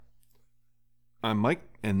I'm Mike,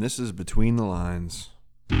 and this is Between the Lines.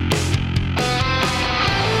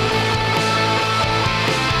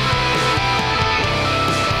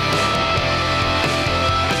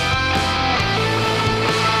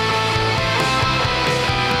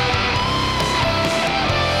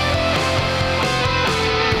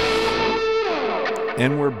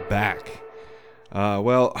 And we're back.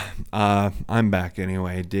 I'm back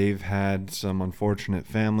anyway. Dave had some unfortunate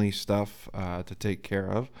family stuff to take care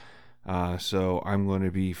of. So I'm going to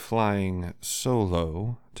be flying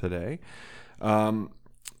solo today.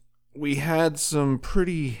 We had some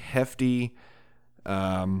pretty hefty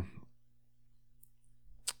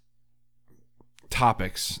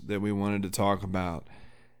topics that we wanted to talk about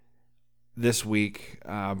this week,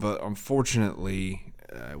 but unfortunately,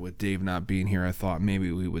 with Dave not being here, I thought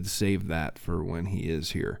maybe we would save that for when he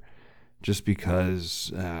is here, just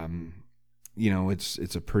because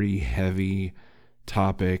it's a pretty heavy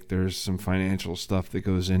topic. There's some financial stuff that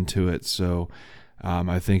goes into it, so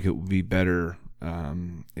I think it would be better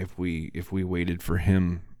if we waited for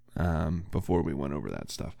him before we went over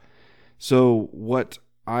that stuff. So what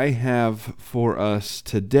I have for us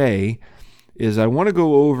today is I want to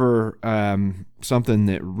go over something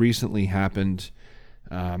that recently happened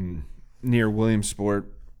near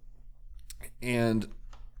Williamsport, and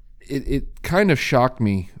it kind of shocked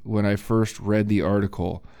me when I first read the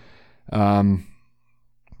article.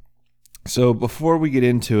 So before we get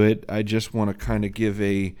into it, I just want to kind of give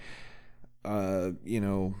a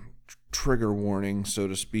trigger warning, so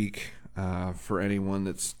to speak, for anyone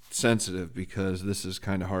that's sensitive, because this is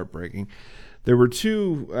kind of heartbreaking. There were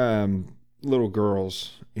two little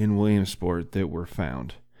girls in Williamsport that were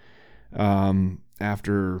found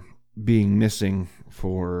after being missing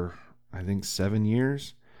for, I think, 7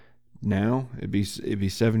 years now. It'd be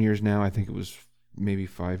 7 years now. I think it was maybe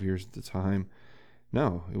 5 years at the time.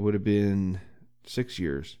 No, it would have been 6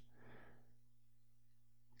 years.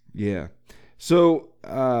 Yeah. So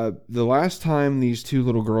the last time these two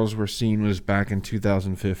little girls were seen was back in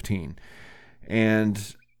 2015,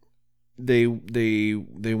 and they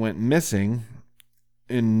went missing,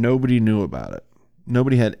 and nobody knew about it.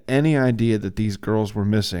 Nobody had any idea that these girls were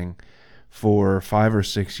missing for 5 or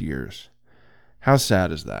 6 years. How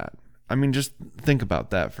sad is that? I mean, just think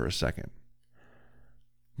about that for a second.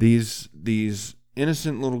 These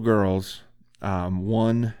innocent little girls,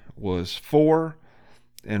 one was 4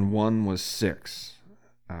 and one was 6.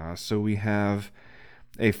 So we have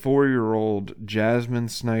a 4-year-old Jasmine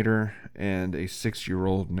Snyder and a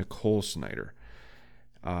 6-year-old Nicole Snyder.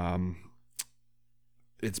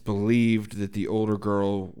 It's believed that the older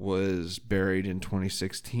girl was buried in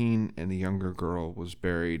 2016 and the younger girl was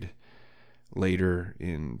buried later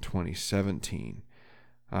in 2017.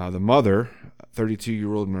 The mother,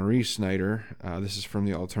 32-year-old Marie Snyder, this is from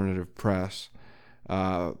the Alternative Press,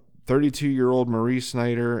 32-year-old Marie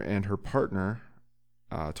Snyder and her partner,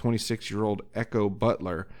 26-year-old Echo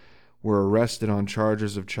Butler, were arrested on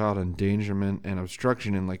charges of child endangerment and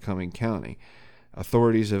obstruction in Lycoming County.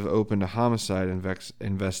 Authorities have opened a homicide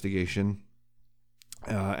investigation,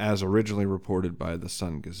 as originally reported by the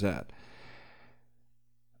Sun-Gazette.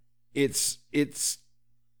 It's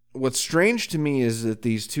what's strange to me is that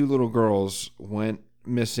these two little girls went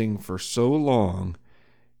missing for so long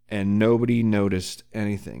and nobody noticed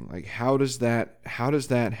anything. Like, how does that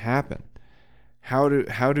happen? How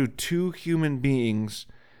do two human beings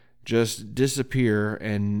just disappear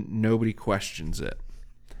and nobody questions it?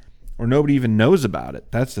 Or nobody even knows about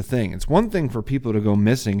it. That's the thing. It's one thing for people to go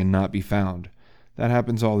missing and not be found. That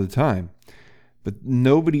happens all the time. But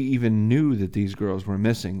nobody even knew that these girls were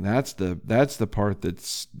missing. That's the part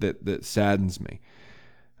that saddens me.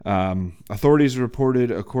 Authorities reported,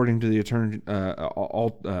 according to the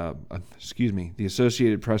the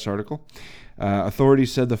Associated Press article,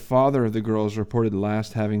 authorities said the father of the girls reported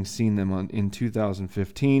last having seen them in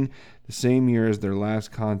 2015, the same year as their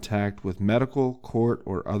last contact with medical, court,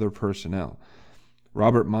 or other personnel.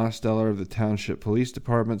 Robert Mosteller of the Township Police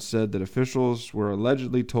Department said that officials were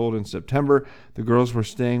allegedly told in September the girls were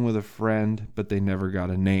staying with a friend, but they never got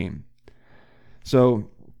a name. So,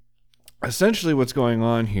 essentially what's going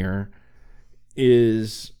on here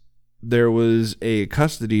is there was a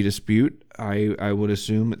custody dispute, I would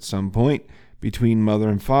assume at some point, between mother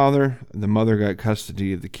and father. The mother got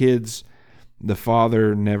custody of the kids. The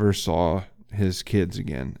father never saw his kids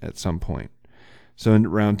again at some point. So in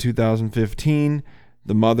around 2015,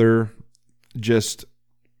 the mother just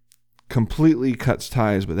completely cuts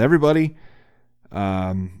ties with everybody.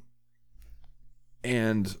 And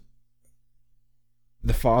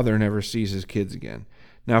the father never sees his kids again.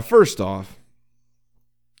 Now, first off,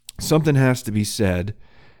 something has to be said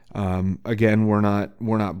Again, we're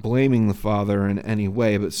not blaming the father in any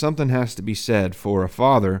way, but something has to be said for a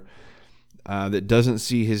father that doesn't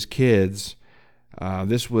see his kids.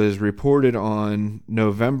 This was reported on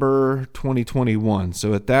November 2021.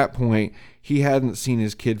 So at that point, he hadn't seen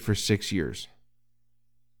his kid for 6 years.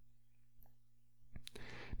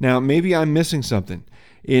 Now, maybe I'm missing something.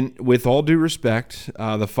 With all due respect,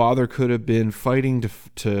 the father could have been fighting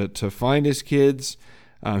to find his kids.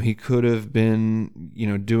 He could have been,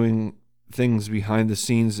 doing things behind the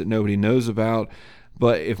scenes that nobody knows about.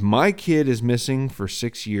 But if my kid is missing for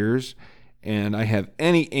 6 years, and I have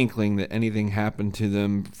any inkling that anything happened to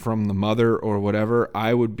them from the mother or whatever,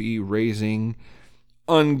 I would be raising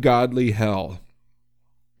ungodly hell.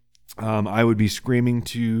 I would be screaming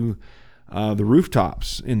to the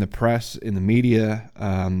rooftops, in the press, in the media.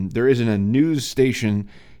 There isn't a news station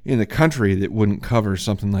in the country that wouldn't cover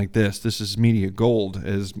something like this. This is media gold,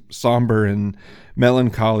 as somber and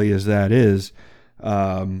melancholy as that is.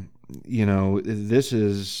 This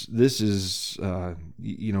is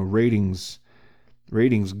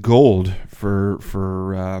ratings gold for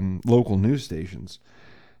local news stations.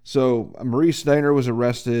 So Marie Snyder was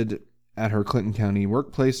arrested at her Clinton County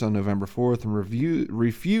workplace on November 4th and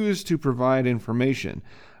refused to provide information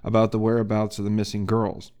about the whereabouts of the missing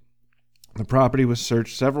girls. The property was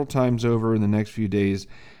searched several times over in the next few days,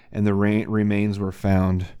 and the remains were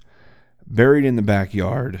found buried in the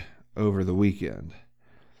backyard over the weekend.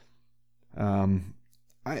 I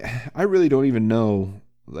really don't even know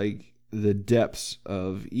the depths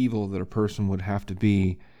of evil that a person would have to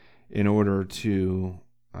be in order to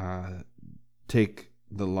take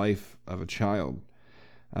the life of a child.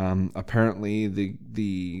 Apparently,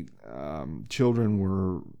 the children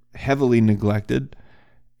were heavily neglected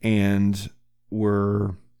and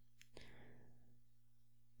were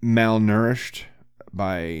malnourished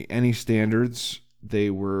by any standards. They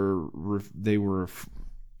were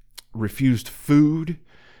refused food.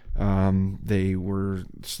 They were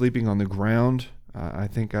sleeping on the ground.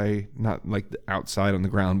 Not like outside on the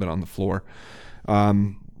ground, but on the floor.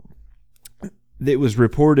 It was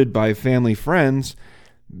reported by family friends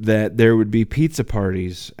that there would be pizza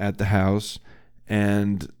parties at the house,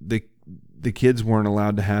 and the kids weren't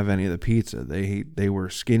allowed to have any of the pizza. They were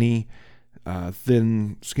skinny,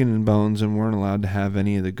 thin skin and bones, and weren't allowed to have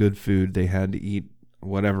any of the good food. They had to eat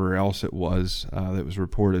whatever else it was that was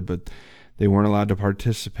reported, but they weren't allowed to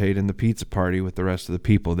participate in the pizza party with the rest of the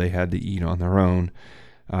people. They had to eat on their own,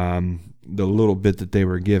 the little bit that they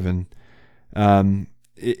were given.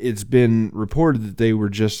 It's been reported that they were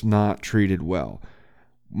just not treated well.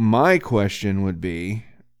 My question would be,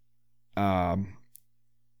 the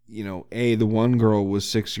one girl was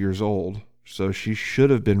 6 years old, so she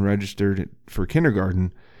should have been registered for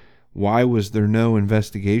kindergarten. Why was there no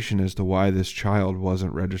investigation as to why this child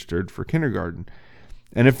wasn't registered for kindergarten?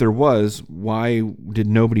 And if there was, why did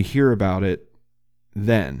nobody hear about it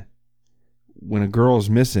then? When a girl's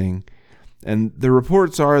missing, and the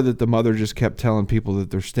reports are that the mother just kept telling people that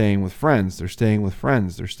they're staying with friends, they're staying with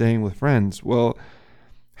friends, they're staying with friends. Well,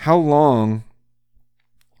 how long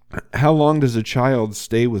does a child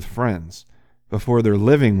stay with friends before they're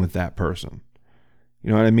living with that person? You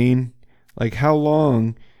know what I mean? Like, how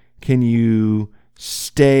long can you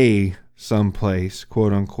stay someplace,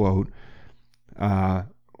 quote unquote,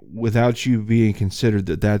 without you being considered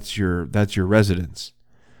that's your residence?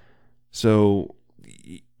 So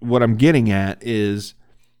what I'm getting at is,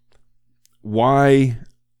 why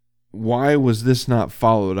was this not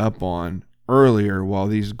followed up on earlier while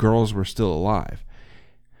these girls were still alive?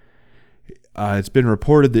 It's been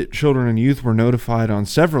reported that children and youth were notified on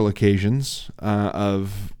several occasions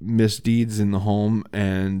of misdeeds in the home,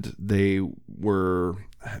 and they were,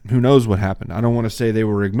 who knows what happened. I don't want to say they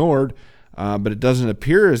were ignored, but it doesn't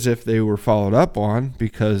appear as if they were followed up on,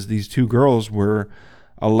 because these two girls were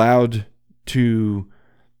allowed to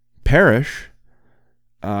perish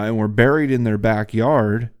and were buried in their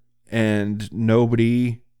backyard, and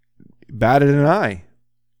nobody batted an eye.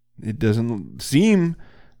 It doesn't seem,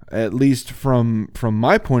 at least from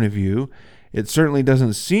my point of view, it certainly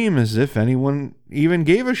doesn't seem as if anyone even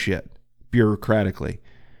gave a shit bureaucratically.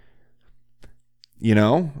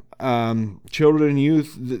 Children and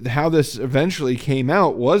youth, how this eventually came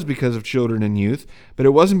out was because of children and youth, but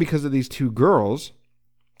it wasn't because of these two girls.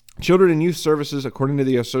 Children and Youth Services, according to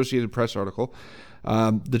the Associated Press article,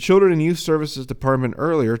 the Children and Youth Services Department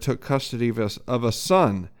earlier took custody of a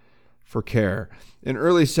son for care. In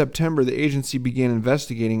early September, the agency began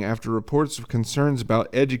investigating after reports of concerns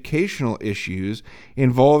about educational issues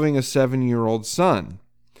involving a 7-year-old son.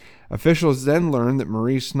 Officials then learned that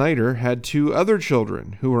Marie Snyder had 2 other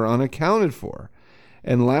children who were unaccounted for,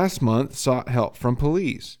 and last month sought help from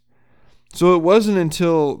police. So it wasn't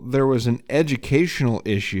until there was an educational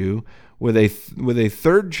issue with a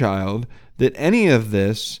third child that any of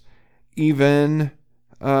this even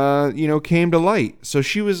came to light. So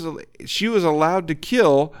she was allowed to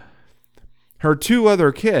kill her two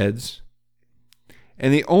other kids,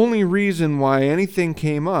 and the only reason why anything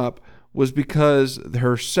came up was because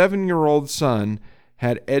her 7-year-old son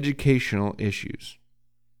had educational issues.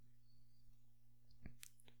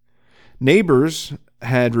 Neighbors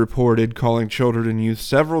had reported calling children and youth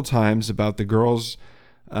several times about the girls,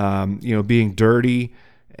 being dirty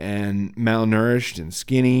and malnourished and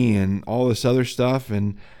skinny and all this other stuff.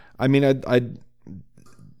 And I mean, I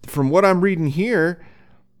from what I'm reading here,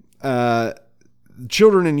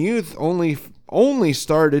 children and youth only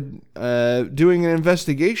started doing an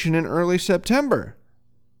investigation in early September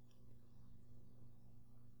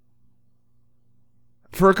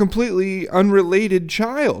for a completely unrelated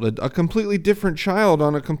child, a completely different child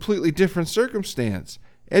on a completely different circumstance,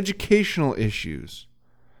 educational issues.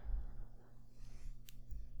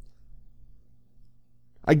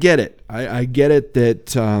 I get it. I get it that,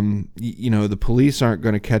 the police aren't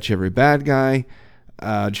going to catch every bad guy.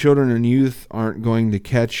 Children and youth aren't going to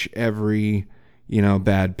catch every,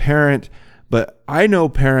 bad parent. But I know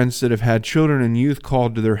parents that have had children and youth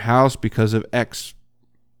called to their house because of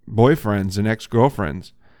ex-boyfriends and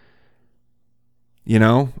ex-girlfriends.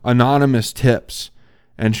 Anonymous tips.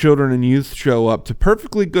 And children and youth show up to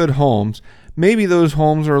perfectly good homes. Maybe those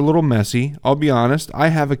homes are a little messy. I'll be honest. I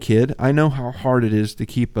have a kid. I know how hard it is to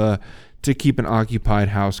keep an occupied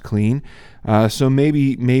house clean. So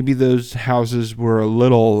maybe those houses were a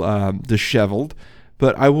little disheveled.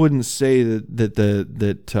 But I wouldn't say that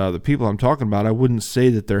the people I'm talking about, I wouldn't say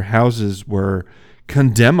that their houses were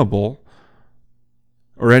condemnable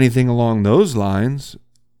or anything along those lines.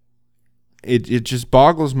 It just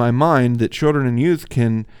boggles my mind that children and youth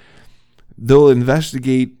they'll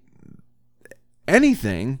investigate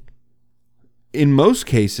anything in most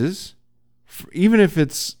cases, even if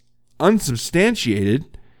it's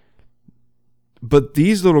unsubstantiated, but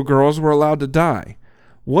these little girls were allowed to die.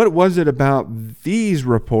 What was it about these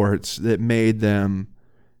reports that made them,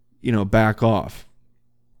 back off?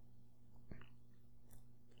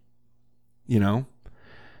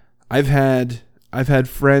 I've had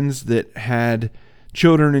friends that had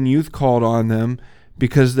children and youth called on them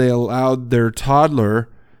because they allowed their toddler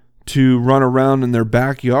to run around in their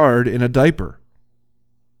backyard in a diaper.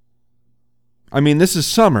 I mean, this is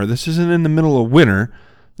summer. This isn't in the middle of winter.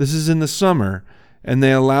 This is in the summer, and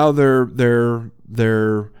they allow their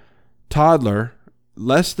toddler,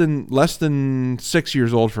 less than 6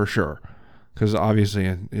 years old for sure, because obviously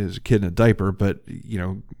is a kid in a diaper, but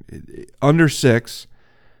under 6,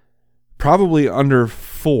 probably under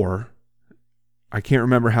 4. I can't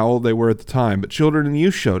remember how old they were at the time, but children and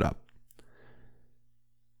youth showed up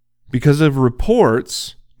because of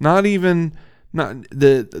reports. Not the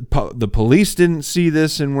police didn't see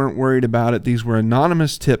this and weren't worried about it. These were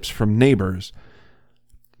anonymous tips from neighbors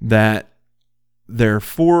that their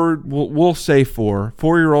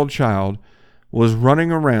 4-year-old child was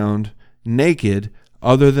running around naked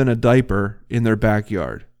other than a diaper in their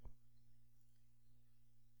backyard.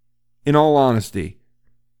 In all honesty,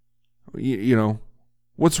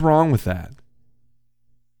 what's wrong with that?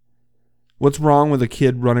 What's wrong with a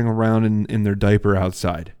kid running around in their diaper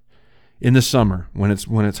outside in the summer when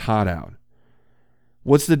it's hot out?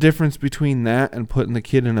 What's the difference between that and putting the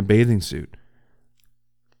kid in a bathing suit?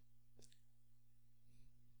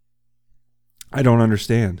 I don't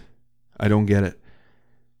understand. I don't get it.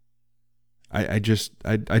 I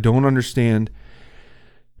don't understand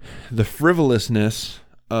the frivolousness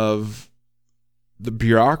of the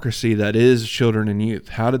bureaucracy that is children and youth.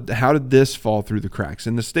 How did this fall through the cracks?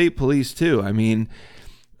 And the state police too. I mean,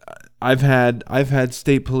 I've had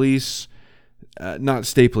state police, not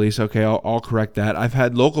state police. Okay, I'll correct that. I've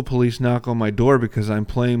had local police knock on my door because I'm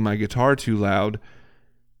playing my guitar too loud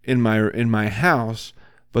in my house,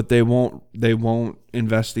 but they won't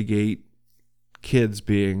investigate kids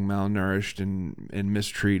being malnourished and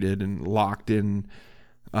mistreated and locked in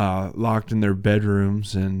their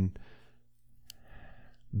bedrooms and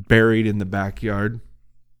buried in the backyard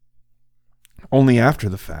only after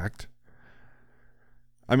the fact.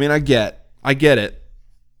 I mean, I get it.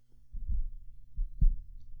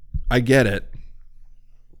 I get it.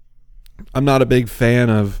 I'm not a big fan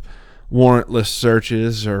of warrantless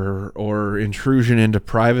searches or intrusion into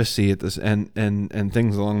privacy at this and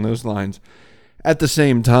things along those lines. At the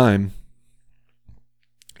same time,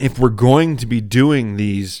 if we're going to be doing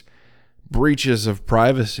these breaches of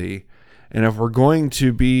privacy, and if we're going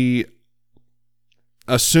to be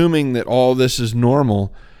assuming that all this is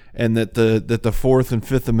normal and that the Fourth and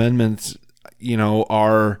Fifth Amendments,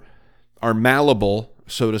 are malleable,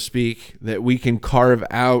 so to speak, that we can carve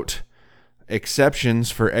out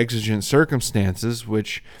exceptions for exigent circumstances,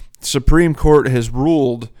 which Supreme Court has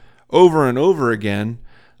ruled over and over again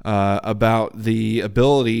about the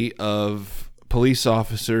ability of police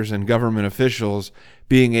officers and government officials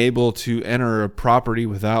being able to enter a property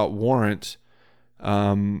without warrant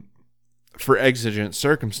for exigent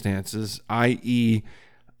circumstances, i.e.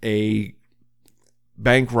 a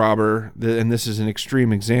bank robber, and this is an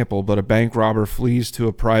extreme example, but a bank robber flees to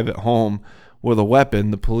a private home with a weapon.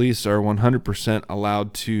 The police are 100%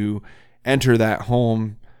 allowed to enter that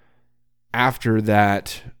home after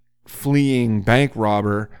that fleeing bank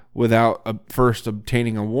robber without first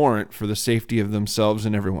obtaining a warrant for the safety of themselves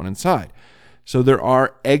and everyone inside. So there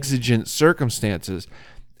are exigent circumstances,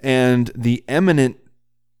 and the imminent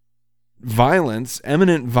violence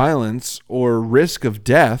or risk of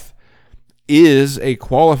death is a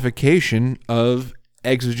qualification of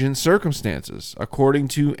exigent circumstances, according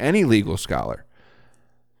to any legal scholar.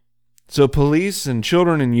 So police and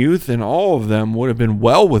children and youth and all of them would have been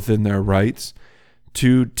well within their rights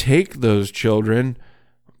to take those children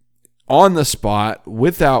on the spot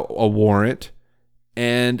without a warrant,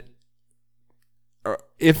 and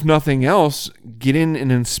if nothing else, get in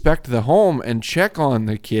and inspect the home and check on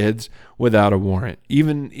the kids without a warrant,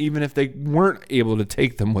 even if they weren't able to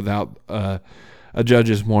take them without a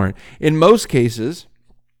judge's warrant. In most cases,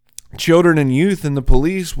 children and youth and the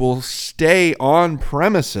police will stay on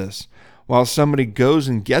premises while somebody goes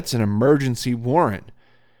and gets an emergency warrant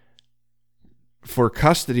for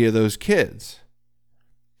custody of those kids.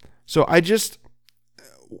 So I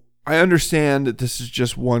understand that this is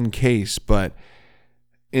just one case, but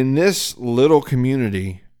in this little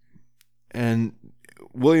community, and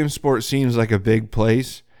Williamsport seems like a big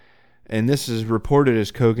place, and this is reported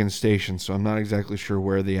as Cogan Station, so I'm not exactly sure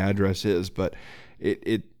where the address is, but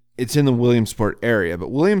it's in the Williamsport area.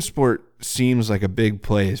 But Williamsport seems like a big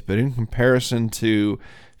place, but in comparison to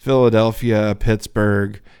Philadelphia,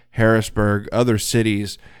 Pittsburgh, Harrisburg, other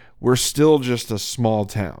cities, we're still just a small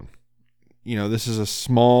town. This is a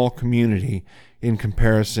small community in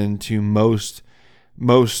comparison to most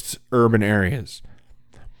urban areas.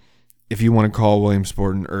 If you want to call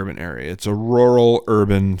Williamsport an urban area, it's a rural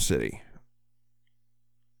urban city.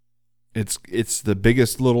 It's the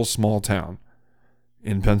biggest little small town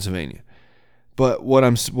in Pennsylvania. But what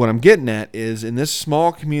I'm getting at is, in this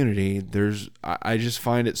small community, I just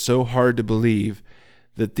find it so hard to believe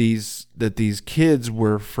that these kids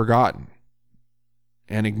were forgotten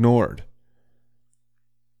and ignored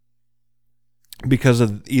because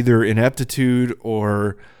of either ineptitude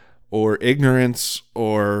or ignorance,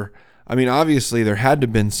 or obviously there had to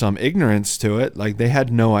have been some ignorance to it. Like, they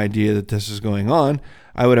had no idea that this is going on.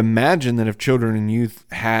 I would imagine that if children and youth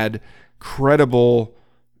had credible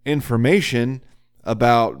information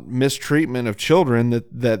about mistreatment of children,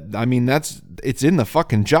 it's in the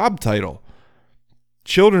fucking job title.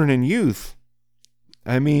 Children and youth.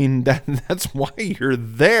 That's why you're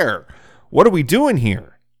there. What are we doing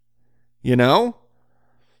here?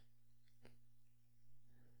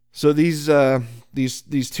 So these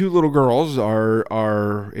two little girls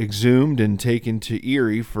are exhumed and taken to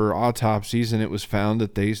Erie for autopsies, and it was found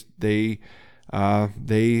that they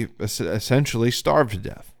essentially starved to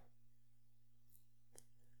death.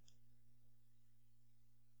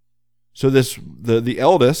 So the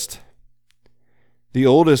oldest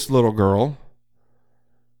little girl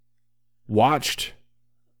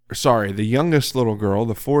the youngest little girl,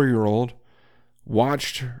 the 4-year-old,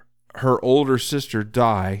 watched her older sister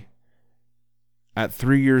die at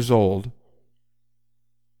 3 years old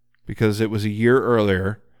because it was a year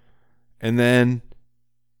earlier, and then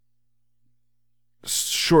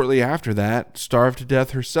shortly after that starved to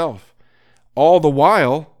death herself. All the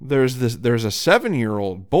while, there's a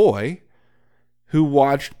 7-year-old boy who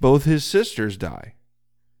watched both his sisters die.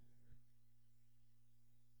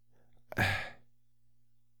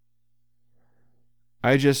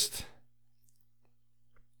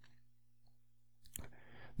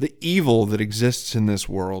 The evil that exists in this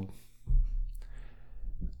world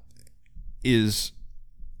is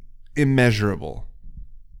immeasurable.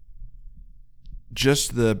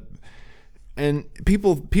 And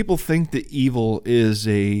people think that evil is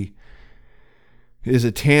a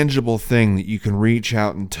tangible thing that you can reach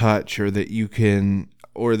out and touch, or that you can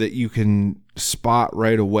spot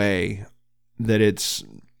right away, that it's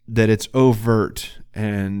overt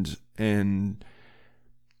and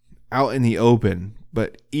out in the open.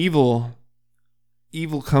 But evil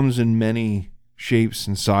comes in many shapes,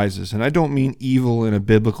 and sizes. And I don't mean evil in a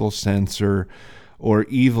biblical sense or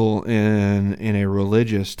evil in a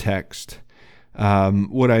religious text.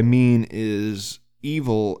 What I mean is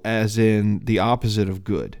evil as in the opposite of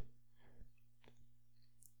good.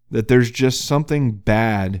 That there's just something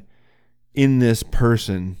bad in this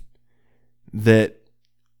person that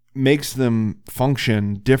makes them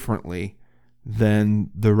function differently than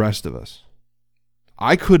the rest of us.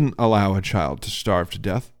 I couldn't allow a child to starve to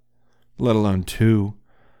death, let alone two,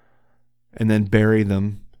 and then bury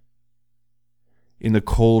them in the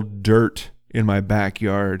cold dirt in my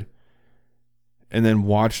backyard, and then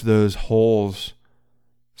watch those holes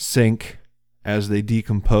sink as they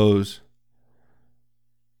decompose,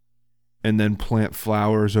 and then plant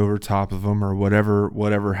flowers over top of them, or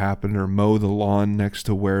whatever happened, or mow the lawn next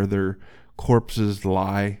to where their corpses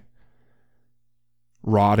lie,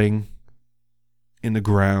 rotting in the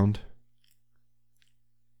ground.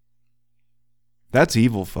 That's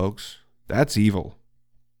evil, folks. That's evil.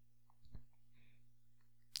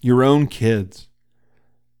 Your own kids.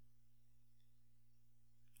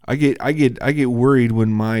 I get worried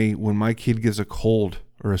when my kid gets a cold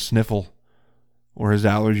or a sniffle or his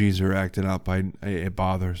allergies are acting up. It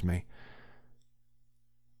bothers me.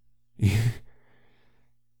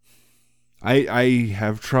 I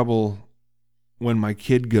have trouble when my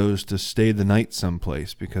kid goes to stay the night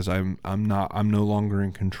someplace because I'm no longer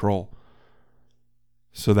in control.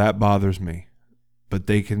 So that bothers me. But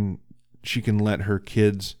she can let her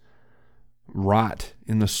kids rot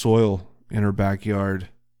in the soil in her backyard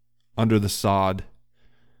under the sod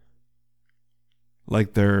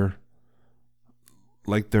like they're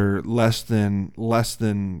less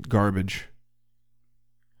than garbage.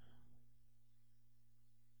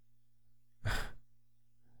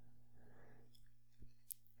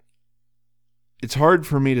 It's hard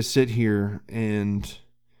for me to sit here and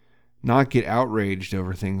not get outraged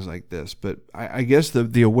over things like this, but I guess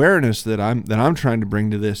the awareness that I'm trying to bring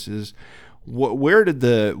to this is where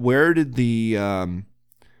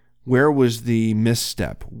was the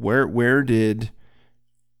misstep? Where's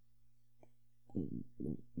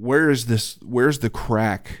the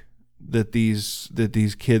crack that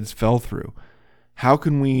these kids fell through? How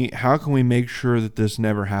can we make sure that this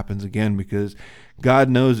never happens again? Because God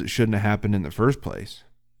knows it shouldn't have happened in the first place.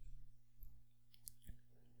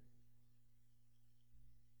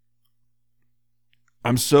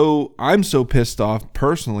 I'm so pissed off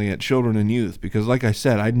personally at children and youth because, like I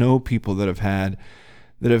said, I know people that have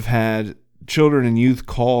had children and youth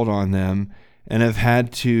called on them and have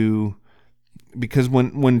had to, because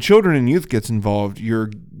when children and youth gets involved, you're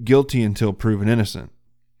guilty until proven innocent.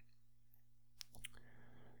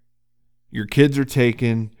 Your kids are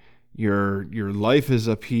taken, your life is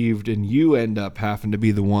upheaved, and you end up having to be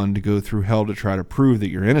the one to go through hell to try to prove that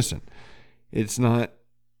you're innocent. It's not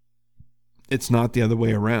the other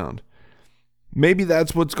way around. Maybe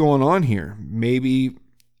that's what's going on here. Maybe,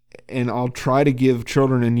 and I'll try to give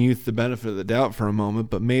children and youth the benefit of the doubt for a moment,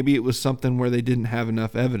 but maybe it was something where they didn't have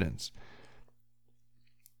enough evidence.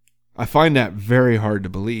 I find that very hard to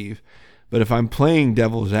believe, but if I'm playing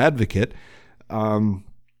devil's advocate,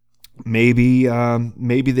 maybe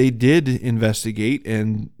they did investigate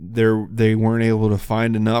and they weren't able to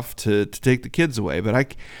find enough to take the kids away.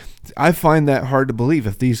 But I find that hard to believe.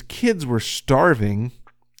 If these kids were starving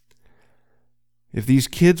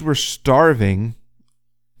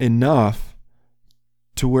enough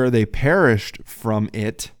to where they perished from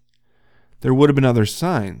it, there would have been other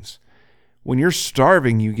signs. When you're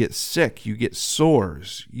starving, you get sick, you get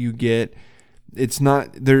sores,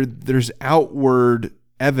 there's outward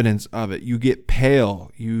evidence of it. You get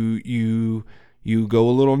pale, you go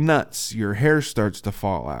a little nuts, your hair starts to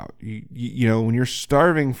fall out. You know, when you're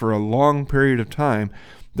starving for a long period of time,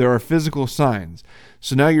 there are physical signs.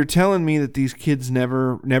 So now you're telling me that these kids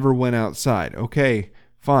never went outside. Okay,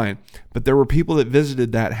 fine. But there were people that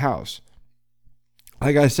visited that house.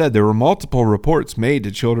 Like I said, there were multiple reports made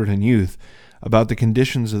to children and youth about the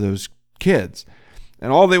conditions of those kids.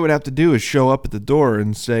 And all they would have to do is show up at the door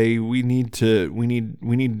and say, we need to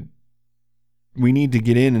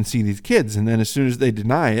get in and see these kids. And then as soon as they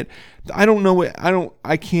deny it, I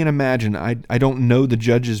can't imagine. I don't know the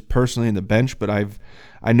judges personally in the bench, but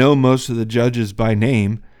I know most of the judges by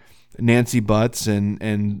name, Nancy Butts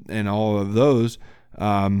and all of those.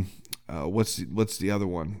 What's the other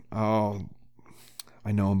one? Oh,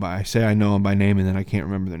 I know them by name and then I can't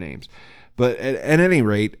remember their names. But at any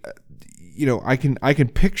rate, you know, I can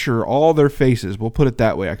picture all their faces. We'll put it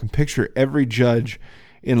that way. I can picture every judge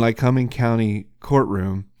in Lycoming County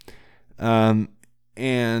courtroom, and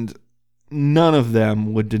none of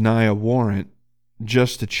them would deny a warrant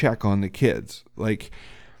just to check on the kids. Like,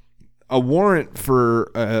 a warrant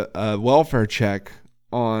for a welfare check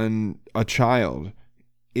on a child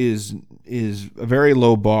is a very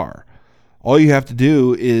low bar. All you have to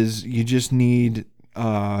do is you just need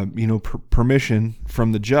permission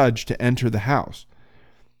from the judge to enter the house.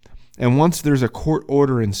 And once there's a court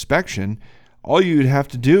order inspection, all you'd have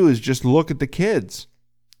to do is just look at the kids.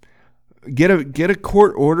 Get a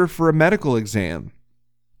court order for a medical exam.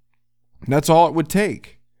 That's all it would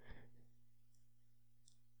take.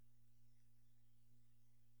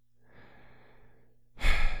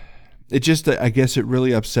 I guess it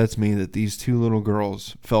really upsets me that these two little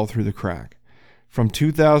girls fell through the crack. From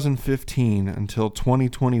 2015 until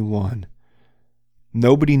 2021,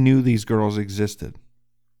 nobody knew these girls existed.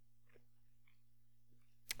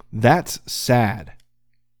 That's sad.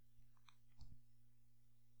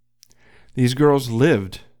 These girls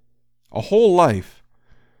lived a whole life.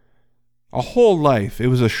 A whole life. It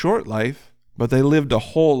was a short life, but they lived a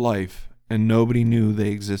whole life, and nobody knew they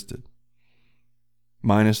existed.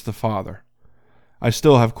 Minus the father. I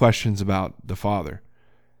still have questions about the father.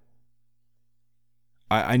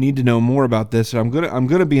 I need to know more about this. I'm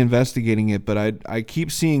gonna be investigating it, but I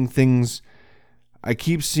keep seeing things. I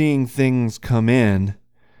keep seeing things come in,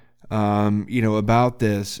 about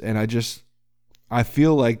this, and I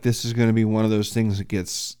feel like this is going to be one of those things that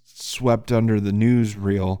gets swept under the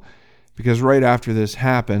newsreel, because right after this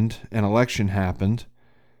happened, an election happened.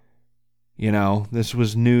 This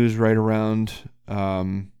was news right around.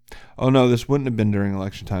 Oh no, this wouldn't have been during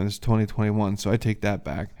election time. This is 2021, so I take that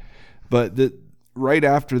back. But right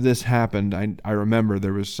after this happened, I remember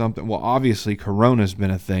there was something. Well, obviously, Corona's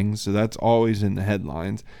been a thing, so that's always in the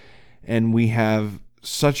headlines. And we have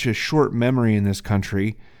such a short memory in this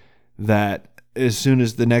country that as soon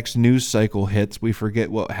as the next news cycle hits, we forget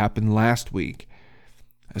what happened last week.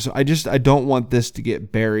 So I don't want this to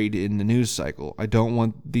get buried in the news cycle. I don't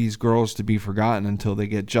want these girls to be forgotten until they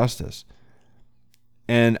get justice.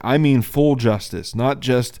 And I mean full justice, not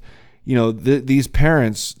just, these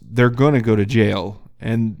parents, they're going to go to jail,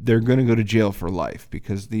 and they're going to go to jail for life,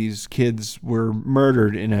 because these kids were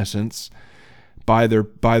murdered, in essence, by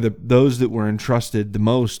those that were entrusted the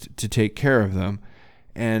most to take care of them.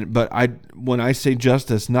 But when I say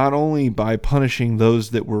justice, not only by punishing those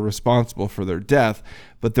that were responsible for their death,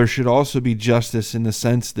 but there should also be justice in the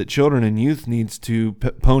sense that children and youth needs to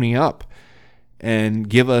pony up and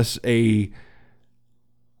give us a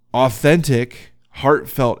authentic,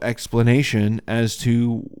 heartfelt explanation as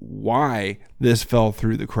to why this fell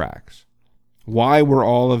through the cracks. Why were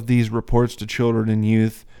all of these reports to children and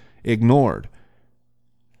youth ignored?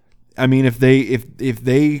 I mean, if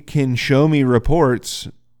they can show me reports,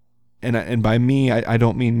 and by me I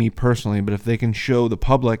don't mean me personally, but if they can show the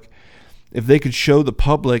public, if they could show the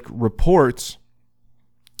public reports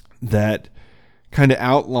that kind of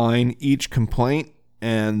outline each complaint,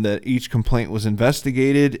 and that each complaint was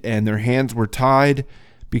investigated and their hands were tied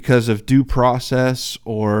because of due process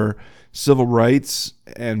or civil rights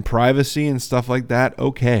and privacy and stuff like that,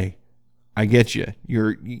 okay, I get you.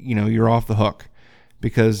 You're off the hook,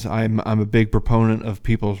 because I'm a big proponent of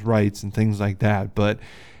people's rights and things like that. But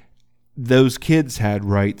those kids had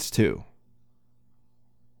rights too.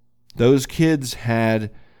 Those kids had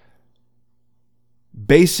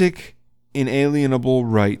basic inalienable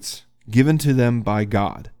rights given to them by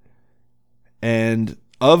God. And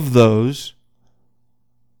of those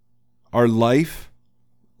are life,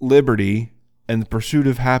 liberty, and the pursuit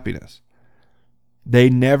of happiness. They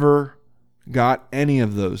never got any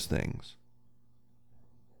of those things.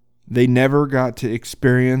 They never got to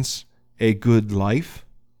experience a good life.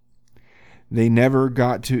 They never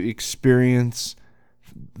got to experience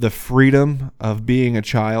the freedom of being a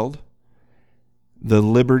child, the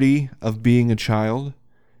liberty of being a child,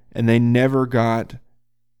 and they never got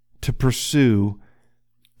to pursue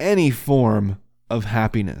any form of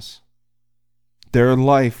happiness. Their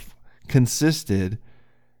life consisted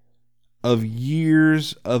of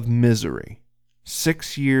years of misery,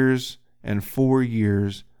 6 years and 4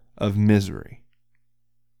 years of misery.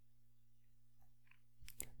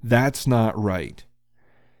 That's not right.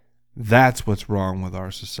 That's what's wrong with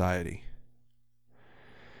our society.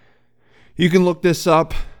 You can look this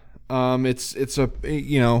up. It's a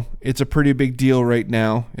pretty big deal right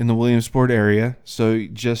now in the Williamsport area. So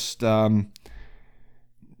just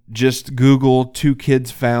Google 2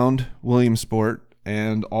 kids found Williamsport,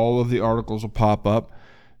 and all of the articles will pop up.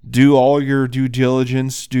 Do all your due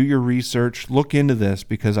diligence, do your research, look into this,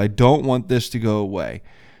 because I don't want this to go away.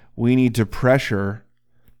 We need to pressure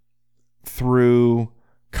through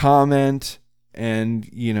comment and,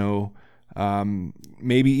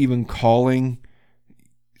 maybe even calling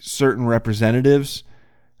certain representatives.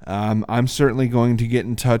 I'm certainly going to get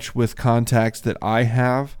in touch with contacts that I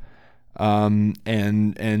have,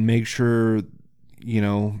 and make sure,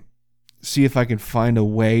 see if I can find a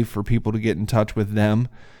way for people to get in touch with them.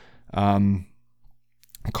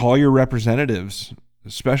 Call your representatives,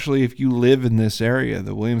 especially if you live in this area,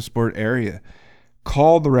 the Williamsport area.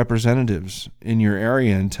 Call the representatives in your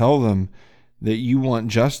area and tell them that you want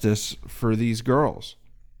justice for these girls.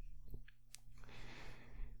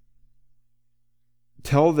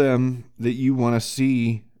 Tell them that you want to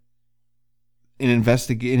see an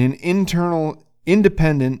internal,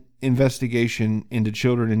 independent investigation into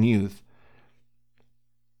children and youth.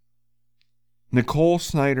 Nicole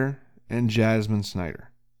Snyder and Jasmine Snyder.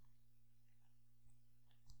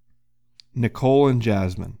 Nicole and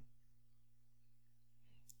Jasmine.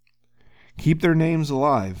 Keep their names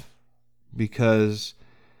alive, because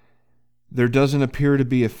there doesn't appear to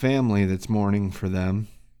be a family that's mourning for them,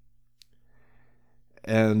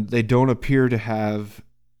 and they don't appear to have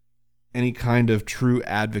any kind of true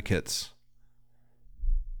advocates.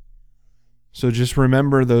 So just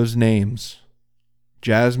remember those names,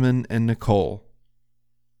 Jasmine and Nicole,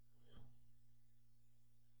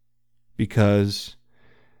 because,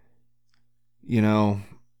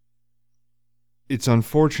 it's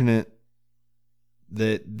unfortunate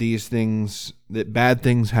that bad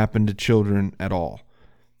things happen to children at all.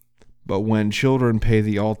 But when children pay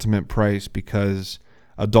the ultimate price because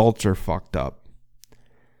adults are fucked up,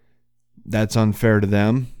 that's unfair to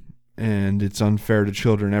them, and it's unfair to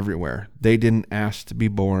children everywhere. They didn't ask to be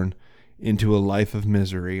born into a life of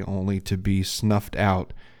misery only to be snuffed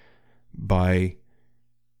out by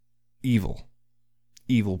evil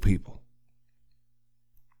people.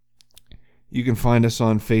 You can find us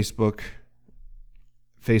on Facebook,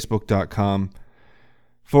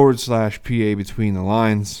 facebook.com/PA Between the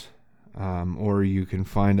Lines, or you can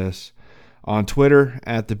find us on Twitter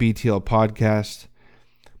at the BTL Podcast.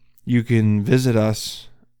 You can visit us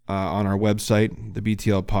on our website,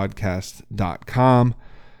 thebtlpodcast.com.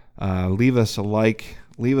 Leave us a like,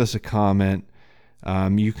 leave us a comment.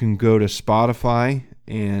 You can go to Spotify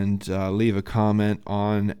and leave a comment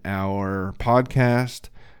on our podcast.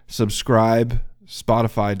 Subscribe,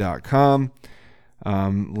 spotify.com.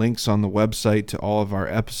 Links on the website to all of our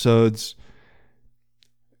episodes.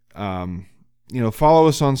 Follow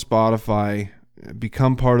us on Spotify.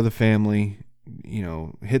 Become part of the family.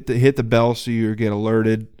 Hit the bell so you get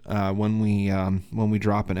alerted when we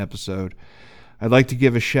drop an episode. I'd like to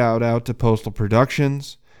give a shout out to Postal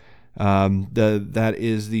Productions. That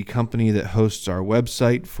is the company that hosts our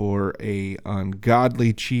website for a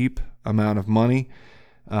ungodly cheap amount of money.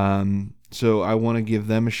 So I want to give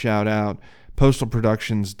them a shout out.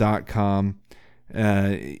 Postalproductions.com.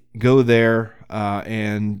 Go there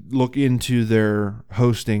and look into their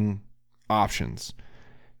hosting options.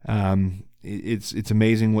 It's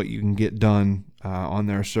amazing what you can get done on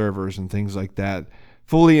their servers and things like that.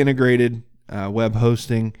 Fully integrated web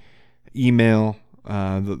hosting, email,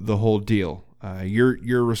 the whole deal.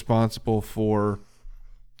 You're responsible for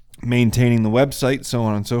maintaining the website, so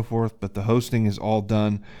on and so forth, but the hosting is all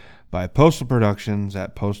done by Postal Productions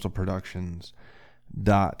at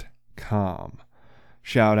postalproductions.com.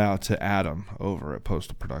 Shout out to Adam over at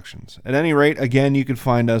Postal Productions. At any rate, again, you can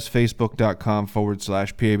find us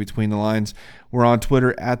facebook.com/PA Between the Lines. We're on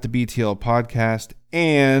Twitter at the BTL Podcast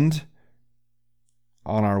and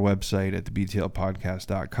on our website at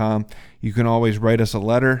thebtlpodcast.com. You can always write us a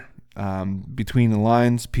letter. Between the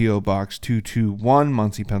Lines, P.O. Box 221,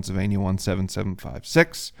 Muncie, Pennsylvania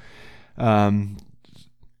 17756.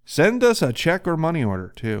 Send us a check or money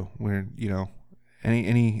order too. We're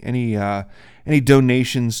any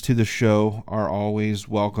donations to the show are always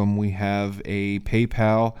welcome. We have a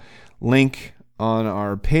PayPal link on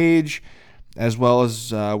our page, as well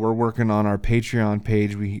as we're working on our Patreon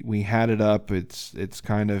page. We had it up. It's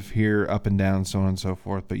kind of here, up and down, so on and so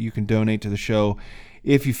forth. But you can donate to the show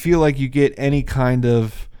if you feel like you get any kind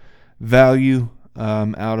of value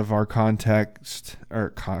out of our context.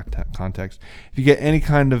 If you get any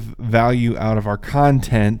kind of value out of our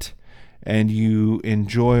content and you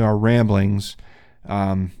enjoy our ramblings,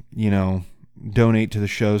 donate to the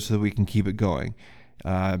show so that we can keep it going.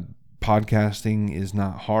 Podcasting is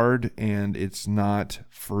not hard and it's not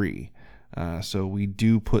free. So we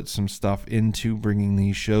do put some stuff into bringing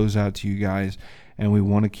these shows out to you guys, and we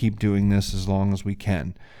want to keep doing this as long as we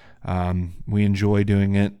can. We enjoy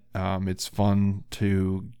doing it. It's fun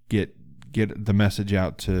to get the message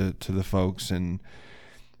out to the folks, and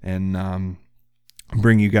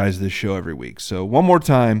bring you guys this show every week. So one more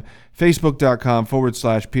time,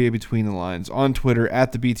 facebook.com/PA Between the Lines, on Twitter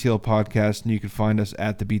at the BTL Podcast, and you can find us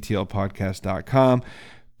at thebtlpodcast.com.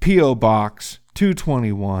 P.O. Box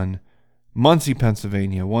 221, Muncie,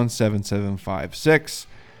 Pennsylvania 17756.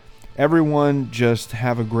 Everyone just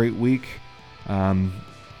have a great week.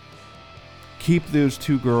 Keep those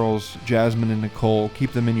two girls, Jasmine and Nicole,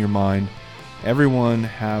 keep them in your mind. Everyone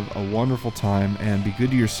have a wonderful time and be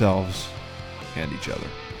good to yourselves and each other.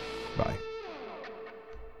 Bye.